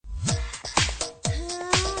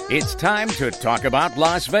It's time to talk about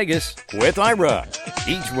Las Vegas with Ira.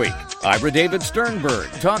 Each week, Ira David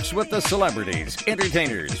Sternberg talks with the celebrities,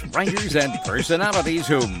 entertainers, writers, and personalities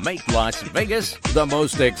who make Las Vegas the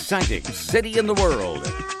most exciting city in the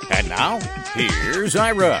world. And now, here's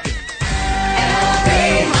Ira.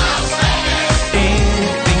 Anything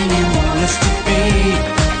you want us to be,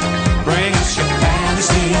 bring us your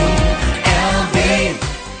fantasy, LV.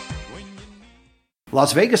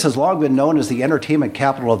 Las Vegas has long been known as the entertainment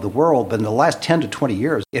capital of the world, but in the last 10 to 20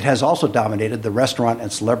 years, it has also dominated the restaurant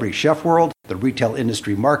and celebrity chef world, the retail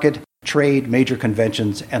industry market, trade, major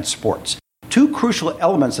conventions, and sports. Two crucial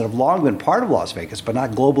elements that have long been part of Las Vegas, but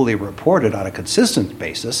not globally reported on a consistent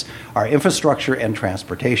basis, are infrastructure and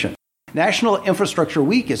transportation. National Infrastructure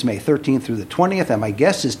Week is May 13th through the 20th, and my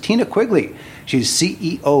guest is Tina Quigley. She's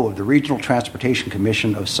CEO of the Regional Transportation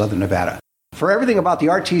Commission of Southern Nevada. For everything about the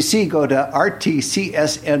RTC, go to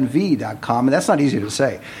rtcsnv.com, and that's not easy to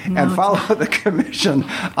say. No, and follow the commission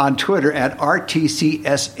on Twitter at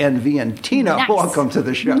rtcsnv. And Tina, nice. Welcome to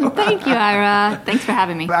the show. Thank you, Ira. Thanks for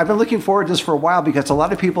having me. I've been looking forward to this for a while because a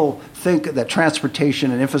lot of people think that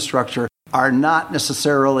transportation and infrastructure are not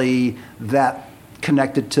necessarily that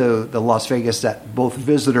connected to the Las Vegas that both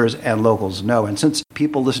visitors and locals know. And since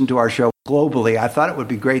people listen to our show globally, I thought it would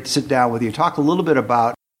be great to sit down with you, talk a little bit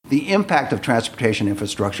about the impact of transportation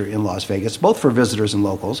infrastructure in Las Vegas, both for visitors and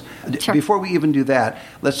locals. Sure. Before we even do that,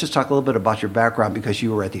 let's just talk a little bit about your background, because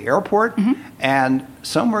you were at the airport, and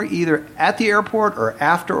somewhere either at the airport or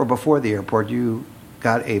after or before the airport, you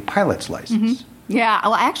got a pilot's license. Yeah,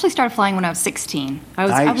 well, I actually started flying when I was 16. Nice.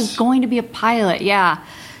 I was going to be a pilot, yeah.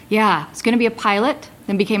 I was going to be a pilot,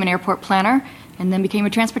 then became an airport planner, and then became a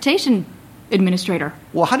transportation administrator.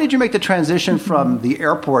 Well, how did you make the transition from the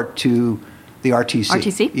airport to the RTC?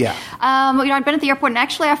 RTC? Yeah. I'd been at the airport, and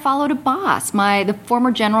actually I followed a boss. The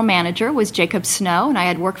former general manager was Jacob Snow, and I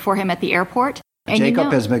had worked for him at the airport. And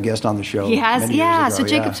Jacob has been a guest on the show. He has, many years ago, So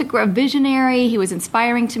Jacob's a visionary. He was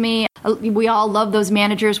inspiring to me. We all love those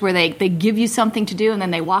managers where they give you something to do, and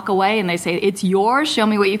then they walk away and they say, it's yours, show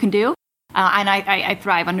me what you can do. And I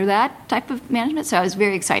thrive under that type of management. So I was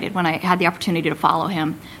very excited when I had the opportunity to follow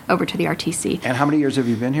him over to the RTC. And how many years have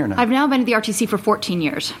you been here now? I've now been at the RTC for 14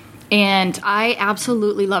 years. And I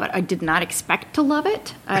absolutely love it. I did not expect to love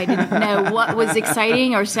it. I didn't know what was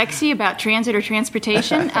exciting or sexy about transit or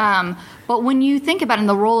transportation. But when you think about it in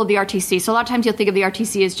the role of the RTC, so a lot of times you'll think of the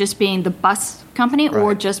RTC as just being the bus company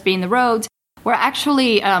or just being the roads. We're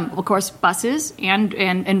actually, of course, buses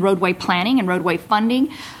and roadway planning and roadway funding.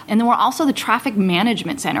 And then we're also the traffic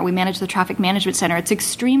management center. We manage the traffic management center. It's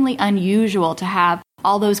extremely unusual to have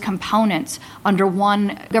all those components under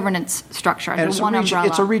one governance structure, under one umbrella.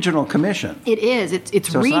 It's a regional commission. It is. It's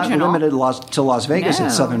regional. It's not limited to Las Vegas. No.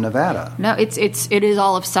 It's Southern Nevada. No, it is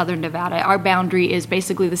all of Southern Nevada. Our boundary is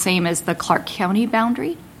basically the same as the Clark County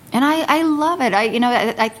boundary. And I love it.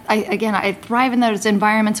 I thrive in those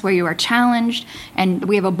environments where you are challenged, and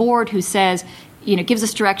we have a board who says, gives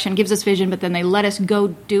us direction, gives us vision, but then they let us go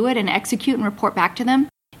do it and execute and report back to them.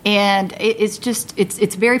 And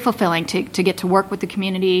it's very fulfilling to get to work with the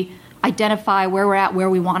community, identify where we're at, where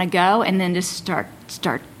we want to go, and then just start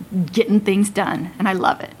getting things done. And I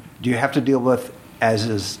love it. Do you have to deal with, as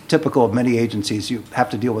is typical of many agencies, you have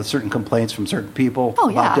to deal with certain complaints from certain people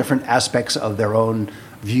about different aspects of their own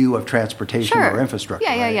view of transportation or infrastructure?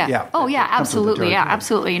 Yeah. Oh, yeah, absolutely. Yeah,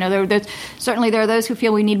 absolutely. Certainly there are those who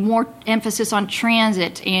feel we need more emphasis on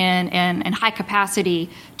transit and high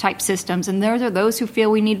capacity type systems, and there are those who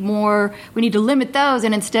feel we need to limit those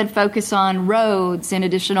and instead focus on roads and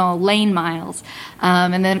additional lane miles.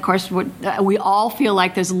 And then, of course, we all feel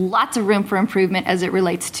like there's lots of room for improvement as it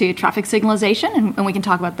relates to traffic signalization, and we can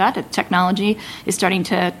talk about that. Technology is starting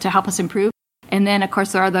to help us improve. And then, of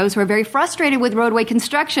course, there are those who are very frustrated with roadway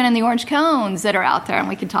construction and the orange cones that are out there, and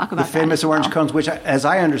we can talk about that. The famous orange cones, which, as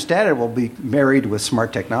I understand it, will be married with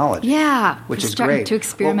smart technology. Yeah, which is starting great. To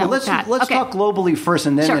experiment with that. Let's talk globally first,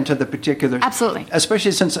 and then into the particulars. Absolutely.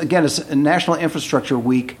 Especially since, again, it's a National Infrastructure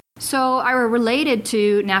Week. So, Ira, related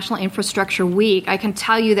to National Infrastructure Week, I can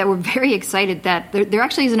tell you that we're very excited that there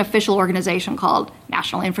actually is an official organization called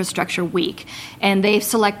National Infrastructure Week. And they've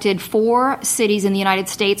selected 4 cities in the United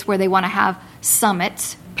States where they want to have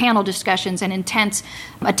summits, panel discussions, and intense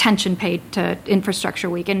attention paid to Infrastructure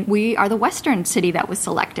Week. And we are the western city that was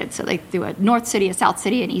selected. So they do a north city, a south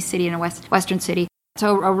city, an east city, and a western city.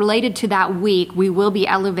 So related to that week, we will be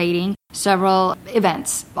elevating several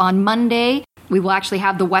events. On Monday, we will actually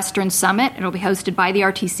have the Western Summit. It'll be hosted by the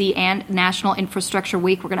RTC and National Infrastructure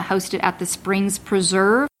Week. We're going to host it at the Springs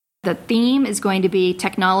Preserve. The theme is going to be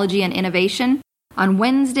technology and innovation. On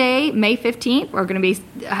Wednesday, May 15th, we're going to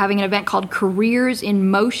be having an event called Careers in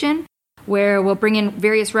Motion, where we'll bring in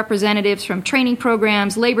various representatives from training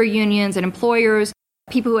programs, labor unions, and employers.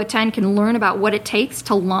 People who attend can learn about what it takes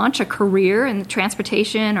to launch a career in the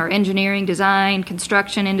transportation or engineering, design,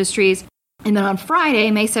 construction industries. And then on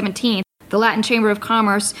Friday, May 17th, the Latin Chamber of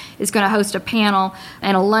Commerce is going to host a panel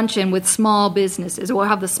and a luncheon with small businesses. We'll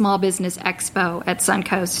have the Small Business Expo at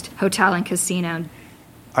Suncoast Hotel and Casino.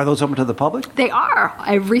 Are those open to the public? They are.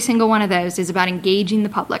 Every single one of those is about engaging the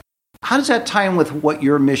public. How does that tie in with what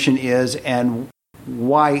your mission is and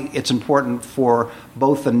why it's important for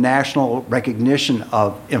both the national recognition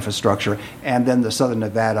of infrastructure and then the Southern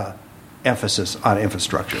Nevada emphasis on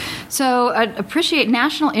infrastructure? So I appreciate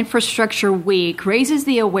National Infrastructure Week raises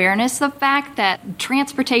the awareness of the fact that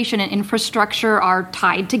transportation and infrastructure are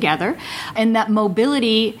tied together and that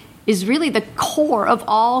mobility is really the core of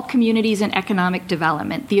all communities and economic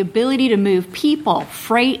development. The ability to move people,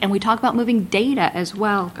 freight, and we talk about moving data as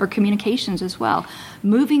well, or communications as well.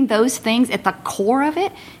 Moving those things at the core of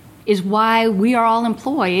it is why we are all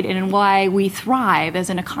employed and why we thrive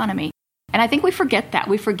as an economy. And I think we forget that.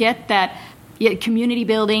 We forget that community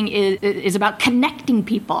building is about connecting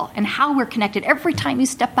people and how we're connected. Every time you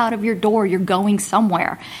step out of your door, you're going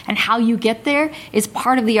somewhere. And how you get there is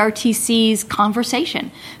part of the RTC's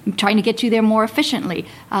conversation. I'm trying to get you there more efficiently,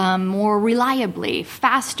 more reliably,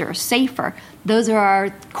 faster, safer. Those are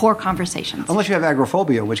our core conversations. Unless you have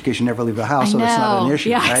agoraphobia, in which case you never leave the house, so that's not an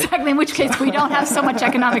issue, yeah, right? Exactly, in which case we don't have so much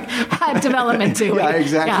economic development to it. Yeah,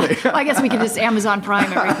 exactly. Yeah. Well, I guess we could just Amazon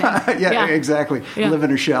Prime everything. Yeah, exactly. Yeah. Live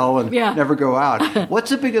in a shell and Yeah. never go out.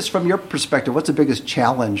 What's the biggest, from your perspective, what's the biggest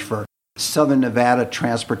challenge for Southern Nevada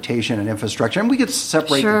transportation and infrastructure? And we could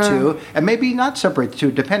separate Sure. the two, and maybe not separate the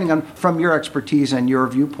two, depending on, from your expertise and your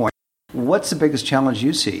viewpoint. What's the biggest challenge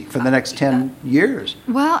you see for the next 10 years?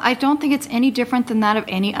 Well, I don't think it's any different than that of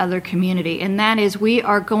any other community, and that is we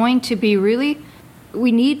are going to be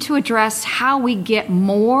we need to address how we get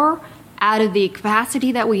more out of the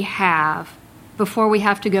capacity that we have before we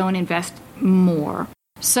have to go and invest more.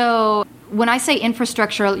 So when I say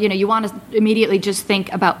infrastructure, you want to immediately just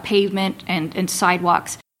think about pavement and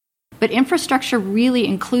sidewalks, but infrastructure really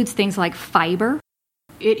includes things like fiber.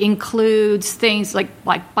 It includes things like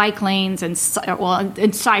bike lanes and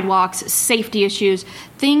sidewalks, safety issues,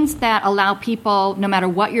 things that allow people, no matter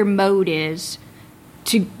what your mode is,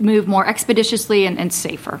 to move more expeditiously and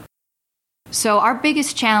safer. So our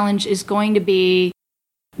biggest challenge is going to be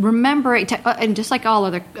remembering, and just like all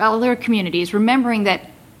other communities, remembering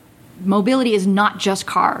that mobility is not just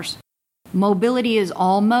cars. Mobility is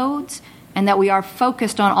all modes, and that we are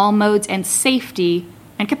focused on all modes and safety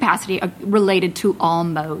and capacity related to all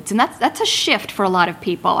modes. And that's a shift for a lot of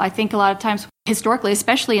people. I think a lot of times, historically,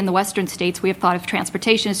 especially in the western states, we have thought of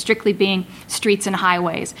transportation as strictly being streets and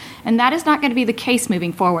highways. And that is not going to be the case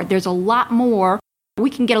moving forward. There's a lot more.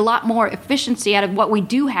 We can get a lot more efficiency out of what we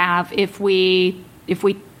do have if we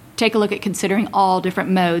take a look at considering all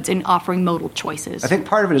different modes and offering modal choices. I think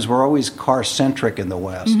part of it is we're always car-centric in the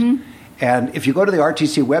West. Mm-hmm. And if you go to the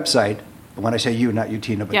RTC website, when I say you, not you,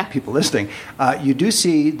 Tina, but people listening, you do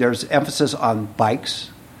see there's emphasis on bikes,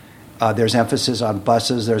 there's emphasis on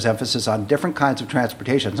buses, there's emphasis on different kinds of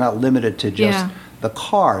transportation. It's not limited to just the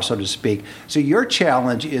car, so to speak. So your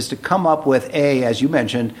challenge is to come up with, as you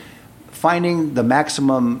mentioned, finding the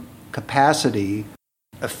maximum capacity,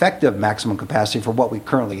 effective maximum capacity for what we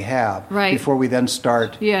currently have before we then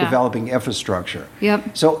start developing infrastructure.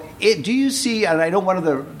 Yep. So do you see, and I know one of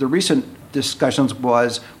the recent discussions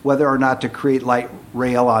was whether or not to create light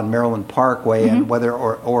rail on Maryland Parkway and whether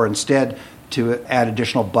or instead to add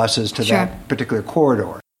additional buses to that particular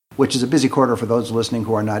corridor, which is a busy corridor for those listening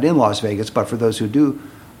who are not in Las Vegas, but for those who do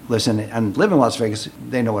listen and live in Las Vegas,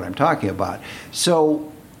 they know what I'm talking about. So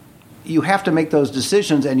you have to make those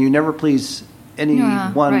decisions, and you never please any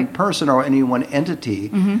one person or any one entity.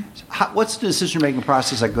 What's the decision-making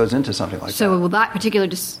process that goes into something like that? So that particular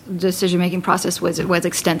decision-making process was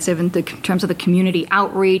extensive in terms of the community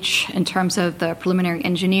outreach, in terms of the preliminary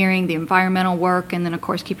engineering, the environmental work, and then, of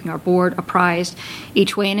course, keeping our board apprised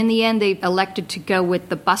each way. And in the end, they elected to go with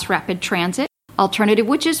the bus rapid transit alternative,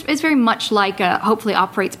 which is very much like hopefully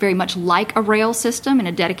operates very much like a rail system in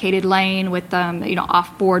a dedicated lane with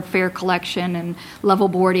off-board fare collection and level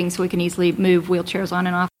boarding, so we can easily move wheelchairs on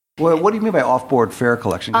and off. Well, what do you mean by off-board fare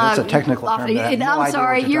collection? That's a technical term. I'm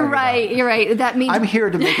sorry, you're right. That means I'm here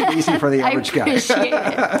to make it easy for the average guy. I appreciate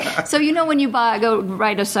it. So when you go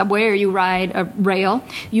ride a subway or you ride a rail,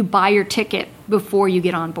 you buy your ticket before you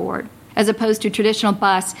get on board. As opposed to traditional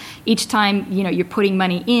bus, each time you're putting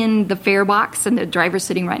money in the fare box and the driver's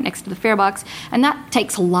sitting right next to the fare box, and that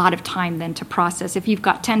takes a lot of time then to process. If you've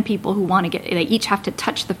got 10 people who want to they each have to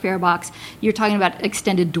touch the fare box, you're talking about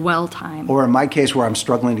extended dwell time. Or in my case, where I'm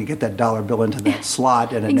struggling to get that dollar bill into that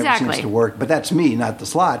slot and it Exactly. never seems to work. But that's me, not the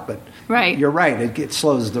slot. But Right. You're right. It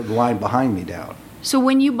slows the line behind me down. So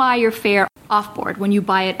when you buy your fare off-board, when you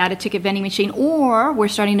buy it at a ticket vending machine, or we're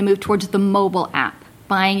starting to move towards the mobile app,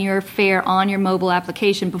 buying your fare on your mobile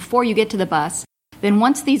application before you get to the bus, then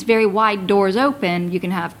once these very wide doors open, you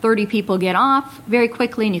can have 30 people get off very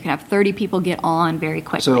quickly, and you can have 30 people get on very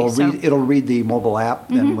quickly. So it'll read the mobile app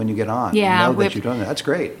then when you get on. Yeah, You know that you've done that. That's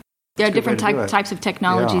great. There are That's a good different way to do it. types of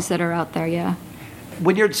technologies that are out there, yeah.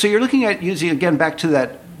 So you're looking at using, again, back to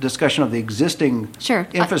that discussion of the existing Sure.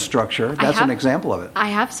 infrastructure. I That's have- an example of it. I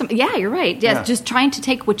have some. Yeah, you're right. Yes, Yeah. just trying to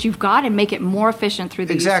take what you've got and make it more efficient through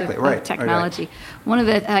the Exactly, use of, right, of technology. One of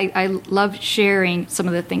the I love sharing some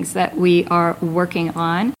of the things that we are working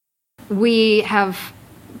on. We have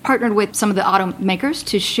partnered with some of the automakers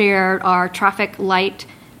to share our traffic light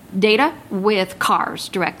data with cars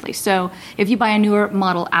directly. So if you buy a newer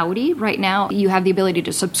model Audi right now, you have the ability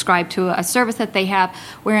to subscribe to a service that they have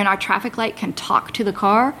wherein our traffic light can talk to the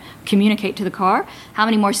car, communicate to the car, how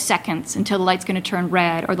many more seconds until the light's going to turn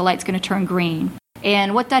red or the light's going to turn green.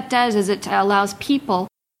 And what that does is it allows people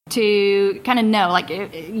to kind of know, like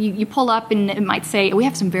you pull up and it might say, we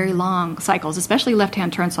have some very long cycles, especially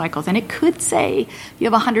left-hand turn cycles, and it could say you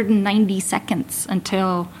have 190 seconds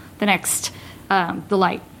until the next, the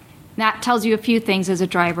light. That tells you a few things as a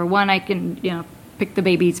driver. One, I can, pick the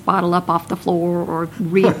baby's bottle up off the floor or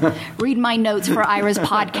read my notes for Ira's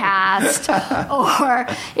podcast, or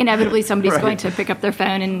inevitably somebody's Right. going to pick up their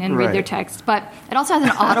phone and read Right. their text. But it also has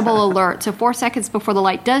an audible alert. So 4 seconds before the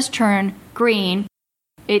light does turn green,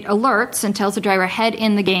 it alerts and tells the driver, head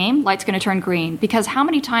in the game, light's going to turn green. Because how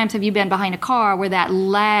many times have you been behind a car where that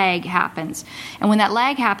lag happens? And when that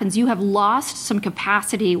lag happens, you have lost some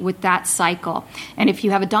capacity with that cycle. And if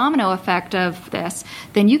you have a domino effect of this,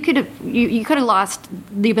 then you could have lost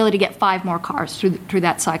the ability to get 5 more cars through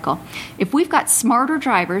that cycle. If we've got smarter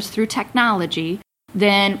drivers through technology,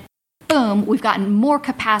 then boom, we've gotten more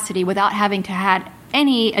capacity without having to have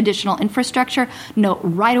any additional infrastructure, no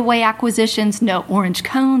right-of-way acquisitions, no orange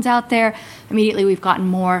cones out there. Immediately we've gotten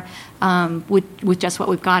more with just what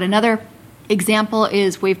we've got. Another example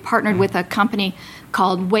is we've partnered with a company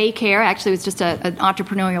called Waycare. Actually, it was just an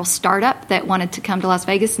entrepreneurial startup that wanted to come to Las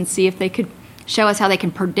Vegas and see if they could show us how they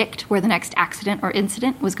can predict where the next accident or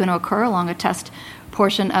incident was going to occur along a test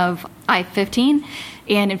portion of I-15.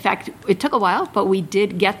 And in fact, it took a while, but we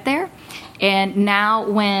did get there. And now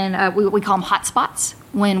when we call them hotspots,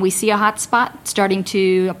 when we see a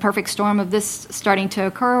hotspot a perfect storm of this starting to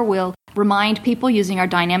occur, we'll remind people using our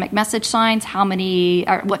dynamic message signs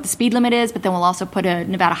what the speed limit is, but then we'll also put a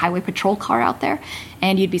Nevada Highway Patrol car out there.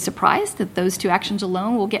 And you'd be surprised that those 2 actions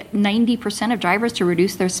alone will get 90% of drivers to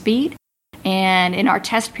reduce their speed. And in our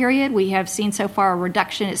test period, we have seen so far a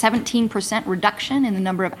 17% reduction in the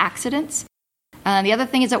number of accidents. The other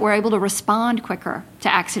thing is that we're able to respond quicker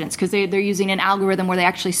to accidents because they're using an algorithm where they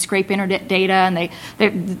actually scrape internet data,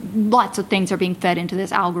 and lots of things are being fed into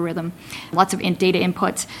this algorithm, lots of data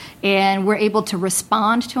inputs, and we're able to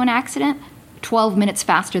respond to an accident 12 minutes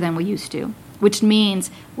faster than we used to, which means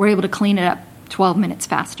we're able to clean it up 12 minutes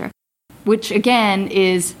faster, which again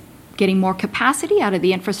is getting more capacity out of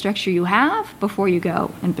the infrastructure you have before you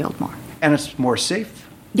go and build more. And it's more safe.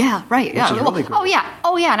 Yeah, right. Which is really great. Oh,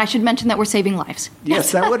 yeah. And I should mention that we're saving lives.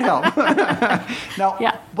 Yes, that would help. Now,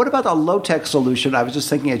 Yeah. what about the low-tech solution? I was just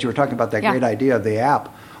thinking as you were talking about that Yeah. great idea of the app,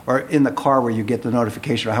 or in the car where you get the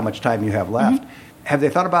notification of how much time you have left. Have they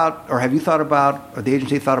thought about, or have you thought about, or the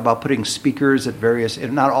agency thought about putting speakers at various,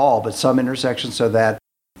 not all, but some intersections so that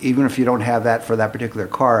even if you don't have that for that particular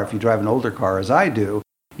car, if you drive an older car, as I do,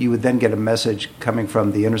 you would then get a message coming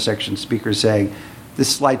from the intersection speaker saying,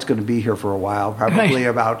 this light's going to be here for a while, probably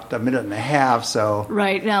about a minute and a half. So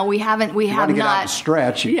Right. No, we haven't. We if you have want to get out not. and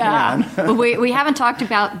stretch, you Yeah, can. but we haven't talked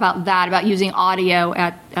about using audio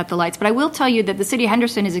at the lights. But I will tell you that the city of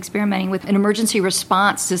Henderson is experimenting with an emergency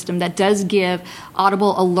response system that does give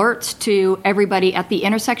audible alerts to everybody at the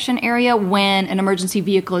intersection area when an emergency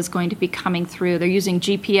vehicle is going to be coming through. They're using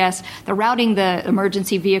GPS. They're routing the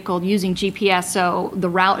emergency vehicle using GPS, so the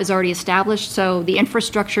route is already established. So the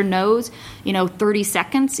infrastructure knows, 30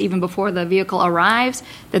 seconds even before the vehicle arrives,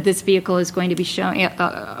 that this vehicle is going to be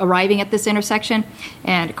arriving at this intersection,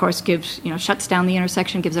 and of course shuts down the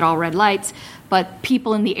intersection, gives it all red lights. But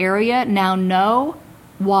people in the area now know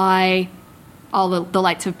why all the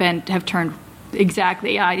lights have turned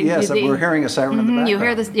Exactly. Yeah. Yes, we're hearing a siren in the background. You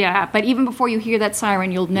hear this, yeah. But even before you hear that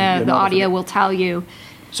siren, you'll know the audio will tell you.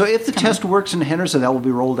 So if the test works in Henderson, that will be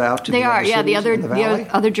rolled out to the other cities in the valley?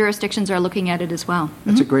 The other jurisdictions are looking at it as well.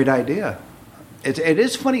 That's a great idea. It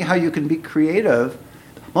is funny how you can be creative.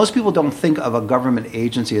 Most people don't think of a government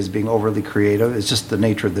agency as being overly creative. It's just the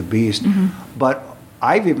nature of the beast. But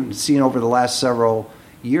I've even seen over the last several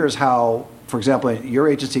years how, for example, your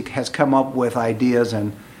agency has come up with ideas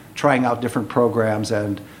and trying out different programs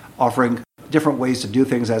and offering different ways to do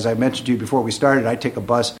things. As I mentioned to you before we started, I take a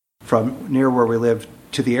bus from near where we live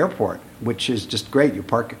to the airport, which is just great. You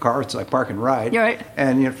park your car, it's like park and ride. You're right.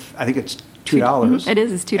 And I think it's $2. It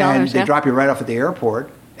is, it's $2. And they drop you right off at the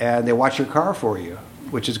airport, and they watch your car for you,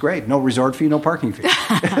 which is great. No resort fee, no parking fee.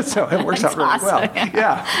 So it works out really well.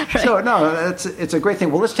 Yeah. Right. So, no, it's a great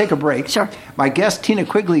thing. Well, let's take a break. Sure. My guest, Tina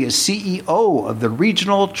Quigley, is CEO of the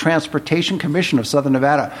Regional Transportation Commission of Southern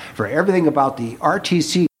Nevada. For everything about the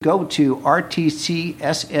RTC, go to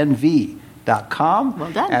rtcsnv.com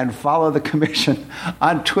Well done. and follow the commission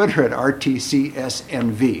on Twitter at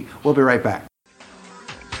RTCSNV. We'll be right back.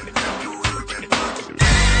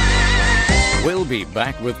 We'll be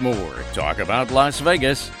back with more Talk About Las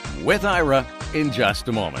Vegas with Ira in just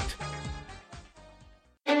a moment.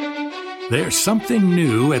 There's something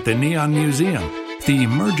new at the Neon Museum. The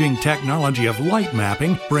emerging technology of light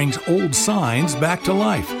mapping brings old signs back to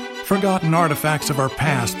life. Forgotten artifacts of our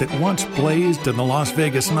past that once blazed in the Las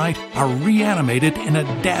Vegas night are reanimated in a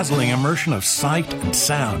dazzling immersion of sight and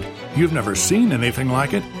sound. You've never seen anything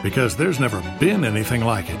like it because there's never been anything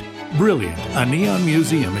like it. Brilliant, a Neon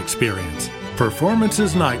Museum experience.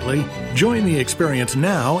 Performances nightly. Join the experience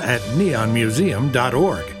now at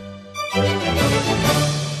neonmuseum.org.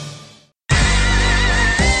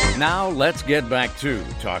 Now let's get back to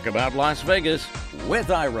Talk About Las Vegas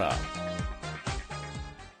with Ira.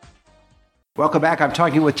 Welcome back. I'm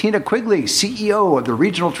talking with Tina Quigley, CEO of the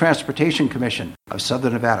Regional Transportation Commission of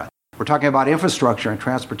Southern Nevada. We're talking about infrastructure and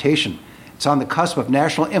transportation. It's on the cusp of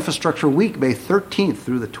National Infrastructure Week, May 13th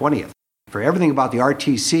through the 20th. For everything about the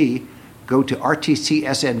RTC, go to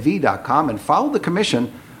rtcsnv.com and follow the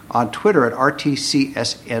commission on Twitter at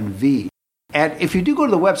rtcsnv. And if you do go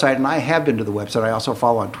to the website, and I have been to the website, I also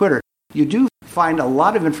follow on Twitter, you do find a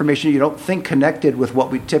lot of information you don't think connected with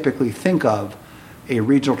what we typically think of a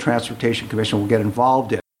regional transportation commission will get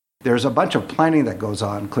involved in. There's a bunch of planning that goes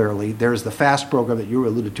on, clearly. There's the FAST program that you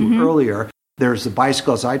alluded to earlier. There's the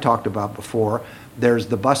bicycles I talked about before. There's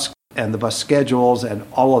the bus and the bus schedules and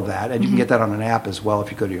all of that. And you can get that on an app as well if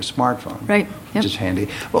you go to your smartphone. Right. Which is handy.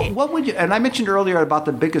 Well, what would you, and I mentioned earlier about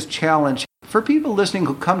the biggest challenge for people listening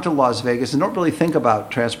who come to Las Vegas and don't really think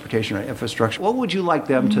about transportation or infrastructure, what would you like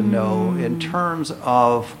them to know in terms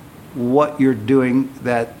of what you're doing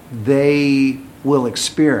that they will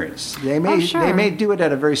experience? They may do it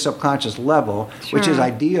at a very subconscious level, which is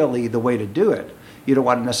ideally the way to do it. You don't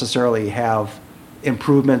want to necessarily have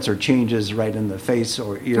improvements or changes right in the face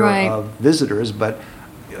or ear of visitors, but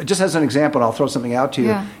just as an example, I'll throw something out to you.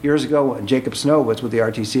 Yeah. Years ago, when Jacob Snow was with the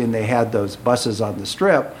RTC, and they had those buses on the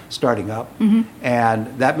Strip starting up,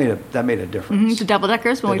 and that made a difference. The double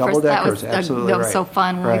deckers when the we first absolutely that was so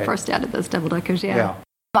fun when we first added those double deckers. Yeah.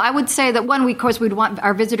 I would say that one, we'd want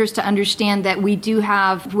our visitors to understand that we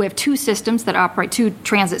have two systems that operate, two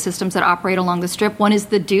transit systems that operate along the Strip. One is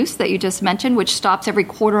the Deuce that you just mentioned, which stops every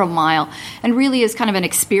quarter of a mile and really is kind of an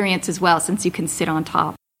experience as well, since you can sit on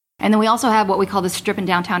top. And then we also have what we call the Strip and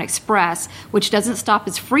Downtown Express, which doesn't stop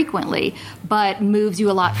as frequently, but moves you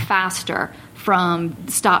a lot faster from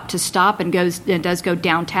stop to stop and does go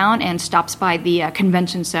downtown and stops by the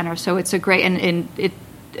convention center. So it's a great, and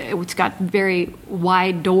it's got very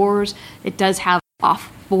wide doors. It does have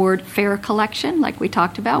off-board fare collection, like we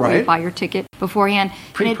talked about, where you buy your ticket beforehand.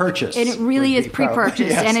 Pre-purchase. And it really is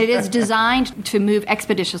pre-purchased, yes. and it is designed to move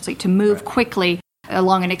expeditiously, to move quickly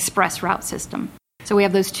along an express route system. So we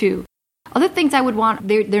have those two. Other things I would want,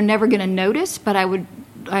 they're never going to notice, but I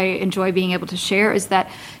enjoy being able to share, is that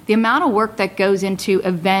the amount of work that goes into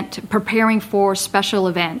preparing for special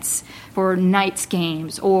events, for nights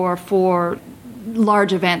games, or for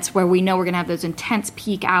large events where we know we're going to have those intense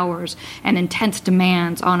peak hours and intense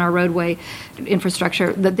demands on our roadway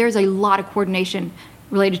infrastructure, that there's a lot of coordination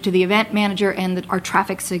related to the event manager and our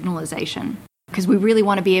traffic signalization, because we really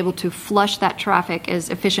want to be able to flush that traffic as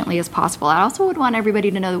efficiently as possible. I also would want everybody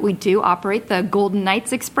to know that we do operate the Golden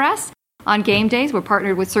Knights Express on game days. We're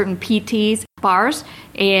partnered with certain PTs, bars,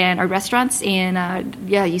 and our restaurants. And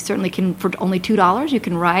you certainly can, for only $2, you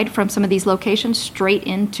can ride from some of these locations straight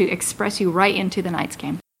into express you right into the Knights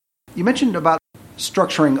game. You mentioned about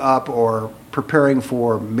structuring up or preparing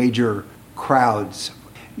for major crowds.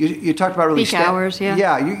 You talked about really peak hours, yeah.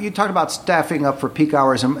 Yeah, you talked about staffing up for peak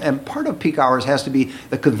hours, and part of peak hours has to be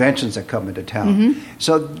the conventions that come into town.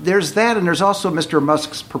 So there's that, and there's also Mr.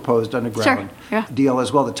 Musk's proposed underground deal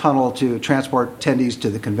as well, the tunnel to transport attendees to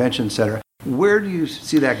the convention center. Where do you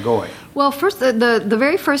see that going? Well, first, the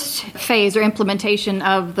very first phase or implementation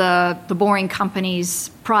of the Boring Company's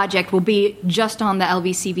project will be just on the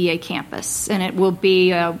LVCVA campus, and it will be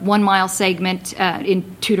a 1 mile segment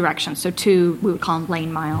in two directions, so two, we would call them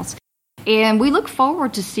lane miles. And we look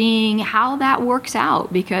forward to seeing how that works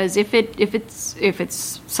out, because if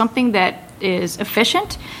it's something that is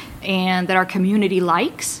efficient and that our community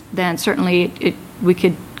likes, then certainly we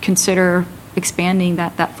could consider expanding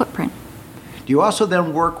that footprint. Do you also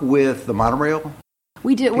then work with the monorail?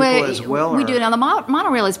 We do as well. We do. Now the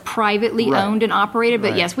monorail is privately owned and operated,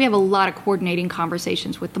 but yes, we have a lot of coordinating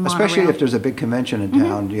conversations with the monorail. Especially if there's a big convention in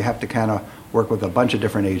town, you have to kind of work with a bunch of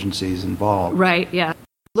different agencies involved. Right. Yeah.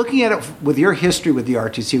 Looking at it with your history with the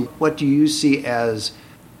RTC, what do you see as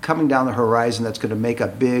coming down the horizon that's going to make a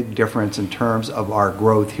big difference in terms of our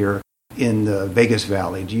growth here in the Vegas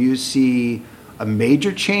Valley? Do you see a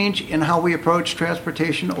major change in how we approach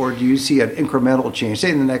transportation, or do you see an incremental change, say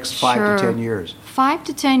in the next 5 to 10 years? 5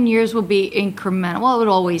 to 10 years will be incremental. Well, it would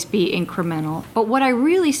always be incremental. But what I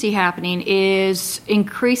really see happening is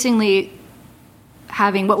increasingly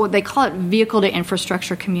having what they call it vehicle to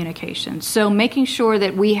infrastructure communication. So making sure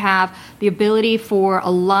that we have the ability for a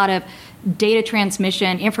lot of data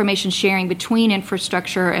transmission, information sharing between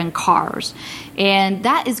infrastructure and cars. And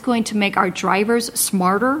that is going to make our drivers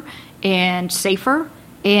smarter and safer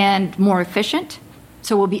and more efficient.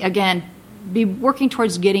 So we'll be working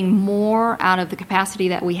towards getting more out of the capacity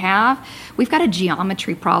that we have. We've got a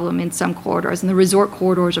geometry problem in some corridors, and the resort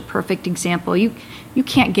corridor is a perfect example. You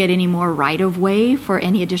can't get any more right-of-way for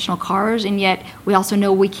any additional cars, and yet we also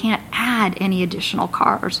know we can't add any additional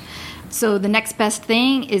cars. So the next best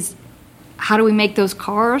thing is, how do we make those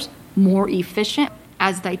cars more efficient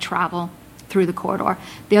as they travel through the corridor?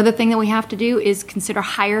 The other thing that we have to do is consider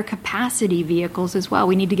higher capacity vehicles as well.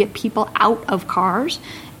 We need to get people out of cars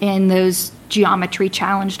in those geometry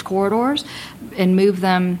challenged corridors and move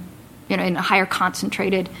them, in higher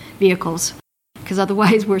concentrated vehicles, because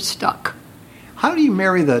otherwise we're stuck. How do you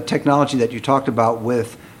marry the technology that you talked about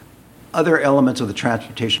with other elements of the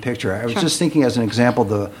transportation picture? I was just thinking, as an example,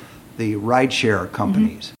 the rideshare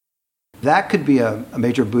companies. That could be a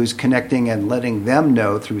major boost, connecting and letting them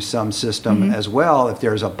know through some system as well if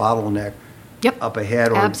there's a bottleneck up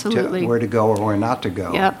ahead, or where to go or where not to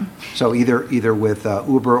go. Yep. So either with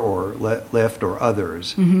Uber or Lyft or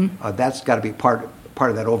others, that's got to be part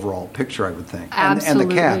of that overall picture, I would think. Absolutely.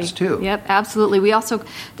 And the cabs too. Yep, absolutely. We also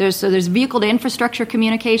there's vehicle to infrastructure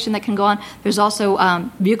communication that can go on. There's also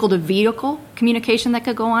vehicle to vehicle communication that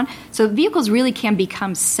could go on. So vehicles really can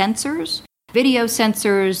become sensors. Video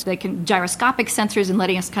sensors, they can gyroscopic sensors, and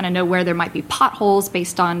letting us kind of know where there might be potholes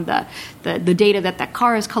based on the data that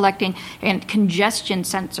car is collecting, and congestion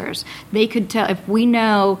sensors. They could tell, if we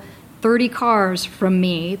know 30 cars from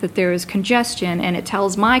me that there is congestion, and it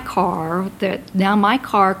tells my car that now my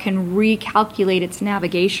car can recalculate its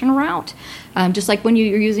navigation route, just like when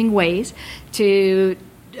you're using Waze,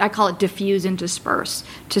 I call it diffuse and disperse,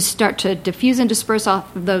 to start to diffuse and disperse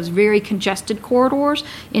off of those very congested corridors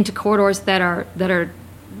into corridors that are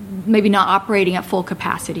maybe not operating at full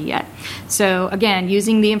capacity yet. So again,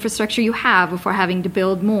 using the infrastructure you have before having to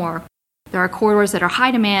build more. There are corridors that are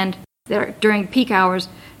high demand, that are during peak hours,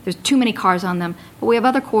 there's too many cars on them, but we have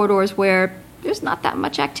other corridors where there's not that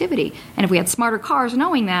much activity. And if we had smarter cars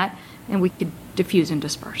knowing that, then we could diffuse and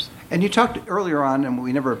disperse. And you talked earlier on, and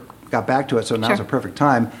we never got back to it, so now's a perfect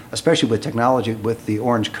time, especially with technology, with the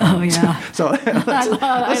orange cones. Oh, yeah. So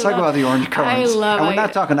let's talk about the orange cones. I love it. And we're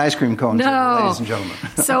not talking ice cream cones, here, ladies and gentlemen.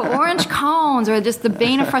 So orange cones are just the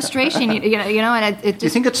bane of frustration, and it just... Do you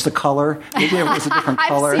think it's the color? Maybe it was a different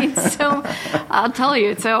color? I'll tell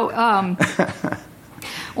you. So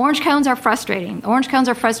orange cones are frustrating. Orange cones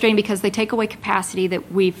are frustrating because they take away capacity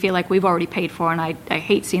that we feel like we've already paid for, and I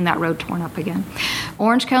hate seeing that road torn up again.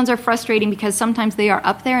 Orange cones are frustrating because sometimes they are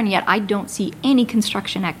up there, and yet I don't see any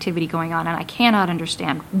construction activity going on, and I cannot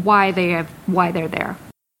understand why they're there.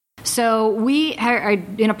 So we are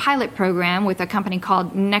in a pilot program with a company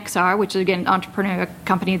called Nexar, which is, again, an entrepreneur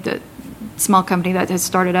company, the small company that has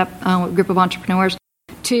started up a group of entrepreneurs,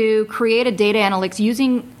 to create a data analytics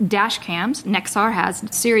using dash cams. Nexar has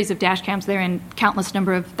a series of dash cams. They're in countless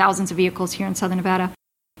number of thousands of vehicles here in Southern Nevada.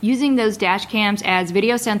 Using those dash cams as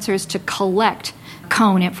video sensors to collect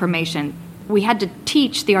cone information. We had to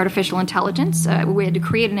teach the artificial intelligence. We had to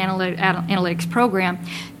create an analytics program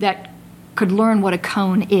that could learn what a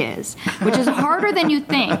cone is, which is harder than you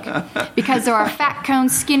think, because there are fat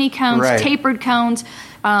cones, skinny cones, Right. tapered cones.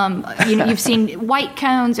 You've seen white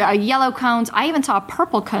cones, yellow cones. I even saw a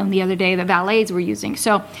purple cone the other day that valets were using.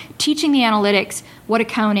 So teaching the analytics what a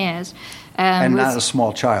cone is. And not a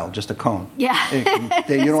small child, just a cone. Yeah.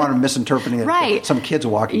 You don't want to misinterpret it. Right. Some kids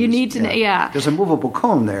walking. You need to know, yeah. There's a movable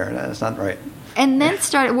cone there. That's not right. And then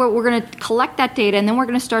we're going to collect that data, and then we're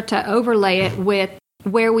going to start to overlay it with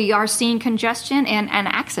where we are seeing congestion and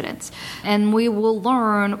accidents. And we will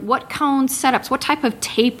learn what cone setups, what type of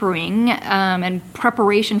tapering and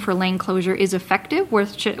preparation for lane closure is effective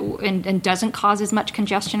and doesn't cause as much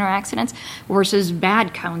congestion or accidents versus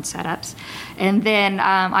bad cone setups. And then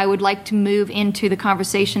I would like to move into the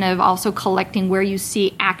conversation of also collecting where you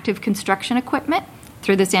see active construction equipment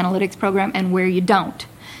through this analytics program and where you don't,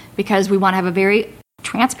 because we want to have a very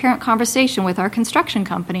transparent conversation with our construction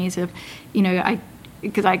companies of,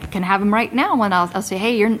 because I can have them right now when I'll say,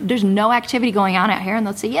 hey, there's no activity going on out here. And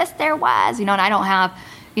they'll say, yes, there was. And I don't have,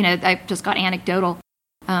 I've just got anecdotal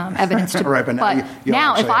evidence to. Right, but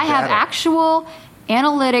now if I have data. actual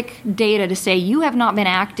analytic data to say you have not been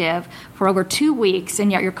active for over 2 weeks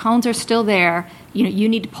and yet your cones are still there, you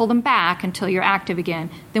need to pull them back until you're active again,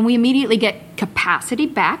 then we immediately get capacity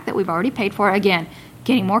back that we've already paid for. Again,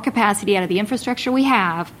 getting more capacity out of the infrastructure we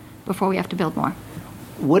have before we have to build more.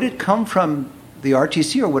 Would it come from the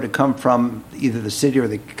RTC, or would it come from either the city or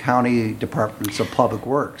the county departments of public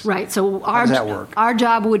works? Right. So How does that work? Our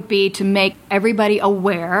job would be to make everybody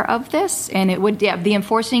aware of this, and it would the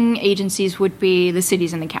enforcing agencies would be the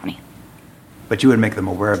cities and the county. But you would make them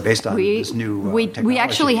aware based on this new technology. We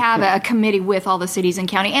actually have a committee with all the cities and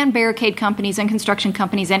county and barricade companies and construction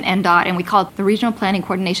companies and NDOT, and we call it the Regional Planning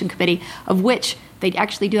Coordination Committee, of which they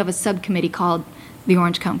actually do have a subcommittee called the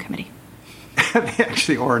Orange Cone Committee.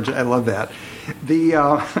 Actually, orange. I love that.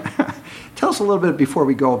 Tell us a little bit before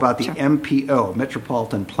we go about the MPO,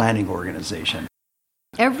 Metropolitan Planning Organization.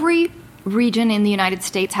 Every region in the United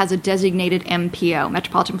States has a designated MPO,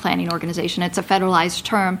 Metropolitan Planning Organization. It's a federalized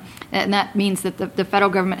term, and that means that the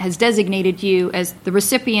federal government has designated you as the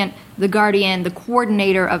recipient, the guardian, the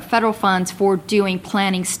coordinator of federal funds for doing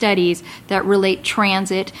planning studies that relate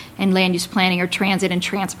transit and land use planning, or transit and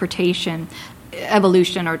transportation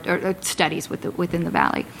evolution or studies within the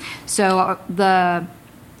valley. So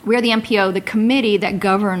we're the MPO. The committee that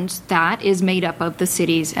governs that is made up of the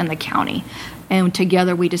cities and the county. And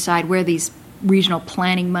together we decide where these regional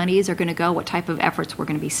planning monies are going to go, what type of efforts we're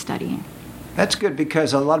going to be studying. That's good,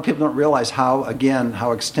 because a lot of people don't realize how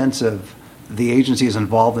extensive the agency is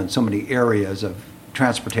involved in so many areas of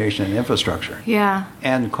transportation and infrastructure. Yeah.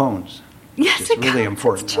 And cones. Yes, It's really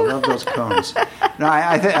important. I love those cones. No,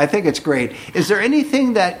 I think it's great. Is there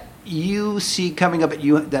anything that you see coming up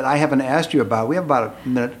that I haven't asked you about? We have about a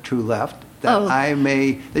minute or two left that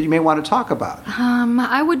you may want to talk about.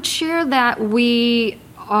 I would share that we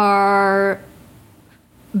are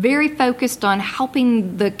very focused on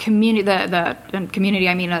helping the community, the community,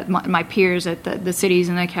 I mean my peers at the cities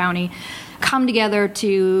and the county, come together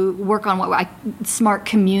to work on a smart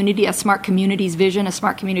communities vision, a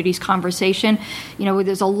smart communities conversation.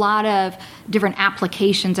 There's a lot of different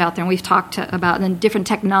applications out there, and we've talked about the different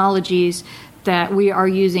technologies that we are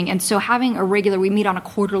using. And so having we meet on a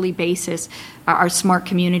quarterly basis. Our Smart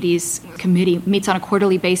Communities Committee meets on a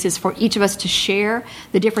quarterly basis for each of us to share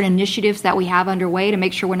the different initiatives that we have underway to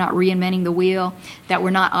make sure we're not reinventing the wheel, that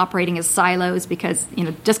we're not operating as silos, because,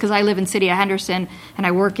 just because I live in City of Henderson and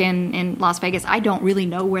I work in Las Vegas, I don't really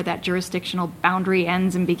know where that jurisdictional boundary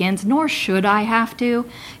ends and begins, nor should I have to.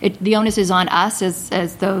 The onus is on us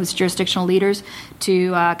as those jurisdictional leaders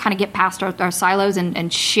to kind of get past our silos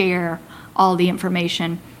and share all the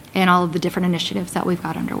information and all of the different initiatives that we've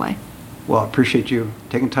got underway. Well, I appreciate you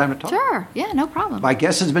taking time to talk. Sure. Yeah, no problem. My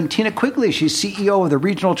guest has been Tina Quigley. She's CEO of the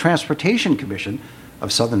Regional Transportation Commission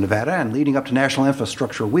of Southern Nevada, and leading up to National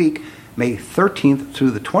Infrastructure Week, May 13th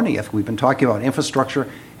through the 20th, we've been talking about infrastructure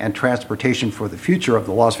and transportation for the future of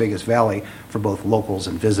the Las Vegas Valley for both locals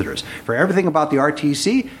and visitors. For everything about the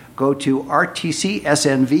RTC, go to rtcsnv.com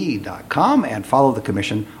and follow the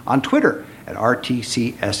Commission on Twitter at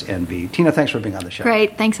RTCSNV. Tina, thanks for being on the show.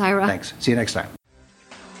 Great. Thanks, Ira. Thanks. See you next time.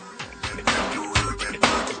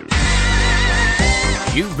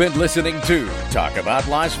 You've been listening to Talk About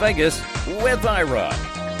Las Vegas with Ira.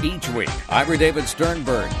 Each week, Ira David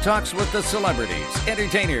Sternberg talks with the celebrities,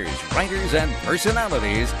 entertainers, writers, and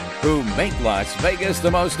personalities who make Las Vegas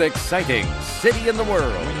the most exciting city in the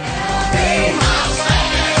world.